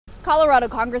Colorado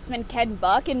Congressman Ken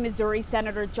Buck and Missouri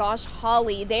Senator Josh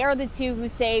Hawley, they are the two who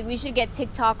say we should get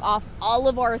TikTok off all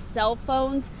of our cell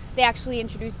phones. They actually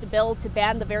introduced a bill to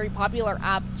ban the very popular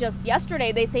app just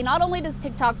yesterday. They say not only does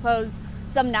TikTok pose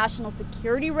some national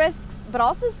security risks, but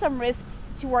also some risks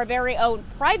to our very own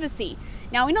privacy.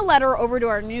 Now, in a letter over to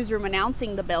our newsroom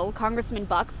announcing the bill, Congressman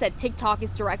Buck said TikTok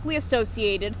is directly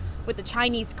associated with the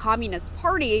Chinese Communist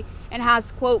Party and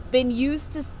has, quote, been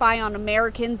used to spy on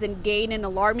Americans and gain an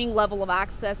alarming level of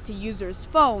access to users'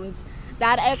 phones.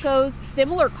 That echoes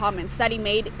similar comments that he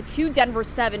made to Denver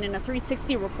 7 in a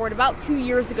 360 report about 2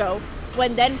 years ago,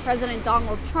 when then President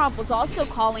Donald Trump was also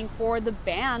calling for the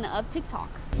ban of TikTok.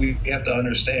 We have to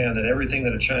understand that everything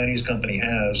that a Chinese company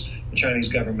has, the Chinese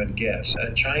government gets.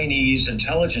 A Chinese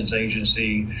intelligence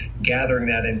agency gathering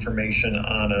that information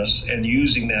on us and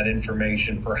using that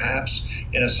information perhaps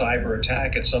in a cyber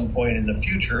attack at some point in the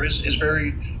future is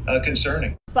very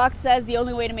concerning. Buck says the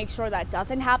only way to make sure that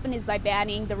doesn't happen is by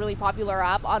banning the really popular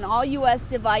app on all U.S.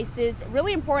 devices.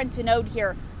 Really important to note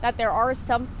here that there are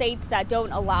some states that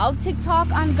don't allow TikTok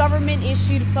on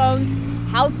government-issued phones.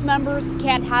 House members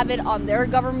can't have it on their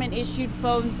government-issued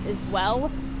phones as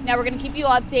well. Now, we're going to keep you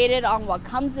updated on what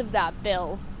comes of that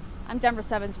bill. I'm Denver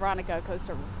 7's Veronica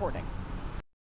Acosta reporting.